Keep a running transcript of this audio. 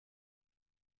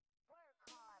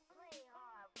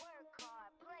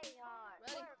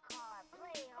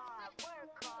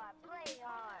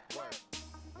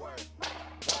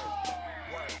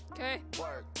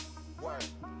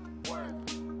Work,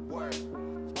 work,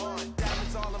 work.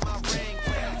 Diamonds all in my ring,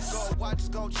 player. Gold watches,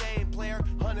 gold chain, player.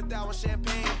 100,000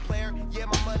 champagne, player. Yeah,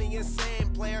 my money insane,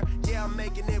 player. Yeah, I'm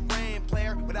making it rain,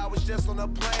 player. But I was just on a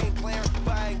plane, player.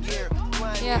 Buying gear,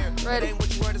 flying here. Ready. It ain't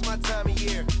what you heard, it's my time of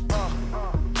year.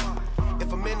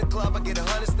 If I'm in the club, I get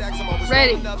 100 stacks. I'm always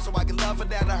rolling up, so I get love for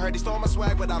that. I heard he stole my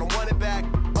swag, but I don't want it back.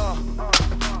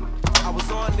 I was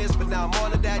on this, but now I'm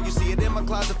on to that. You see it in my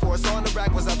closet, for it's on the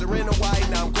rack. Was out there in Hawaii,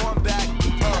 now I'm going back.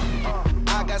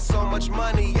 I got so much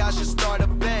money, I should start a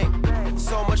bank.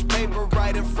 So much paper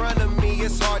right in front of me,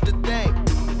 it's hard to think.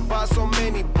 Buy so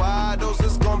many bottles,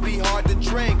 it's gonna be hard to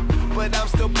drink. But I'm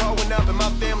still growing up, and my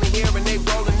family here, and they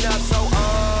rolling up. So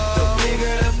the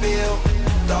bigger the bill,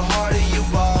 the harder you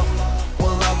ball.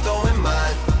 Well, I'm throwing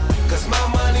mine, cause my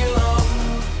money long.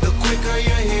 The quicker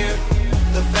you're here,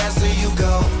 the faster you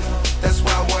go. That's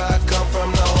why where I come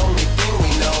from, the only thing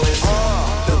we know is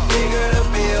the bigger the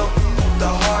bill, the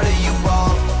harder you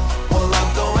ball. Well, I'm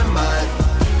throwing mine,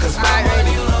 cause my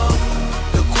money long.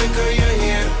 The quicker you're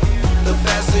here, the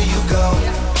faster you go.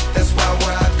 That's why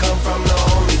where I come from, the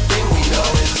only thing we know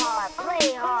is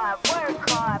play hard, work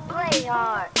hard, play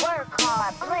hard, work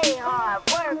hard, play hard,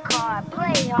 work hard,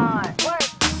 play hard, work,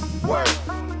 work,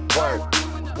 work,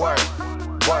 work,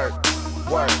 work,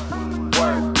 work,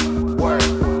 work, work.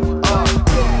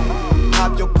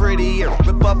 Hop your pretty and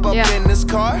rip up in this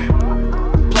car.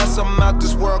 Plus I'm out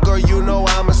this world, girl, you know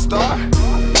I'm a star.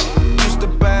 Used to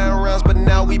buy rounds, but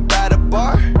now we buy the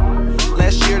bar.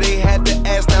 Last year they had to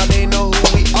ask, now they know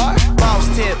who we are. Boss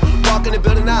tip, walk in the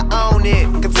building, I own it.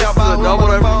 Can tell by who I'm on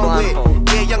the phone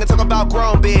with. Yeah, young and talk about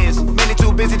grown biz. Many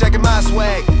too busy jacking my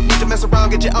swag. Need to mess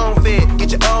around, get your own fit.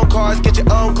 Get your own cars, get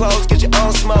your own clothes, get your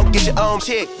own smoke, get your own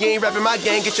chick. You ain't rapping my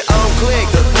gang, get your own click.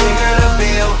 The bigger the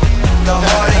bill, the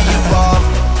harder you ball.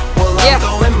 Well, I'm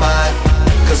throwing mine,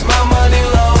 cause my money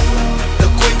low. The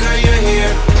quicker you're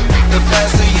here, the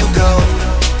faster you go.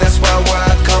 That's why where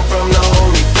I come from, the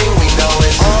only thing we know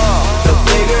is the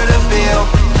bigger the bill,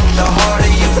 the harder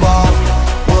you ball.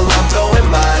 Well, I'm throwing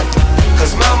mine,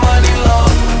 cause my money low.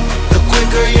 The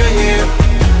quicker you're here,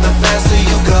 the faster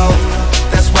you go.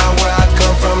 That's why where I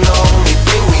come from, the only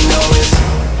thing we know is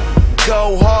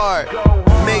go hard.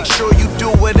 Make sure you do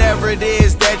whatever it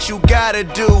is that you gotta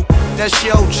do. That's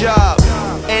your job.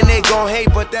 And they gon' hate,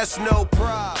 but that's no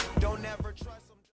problem.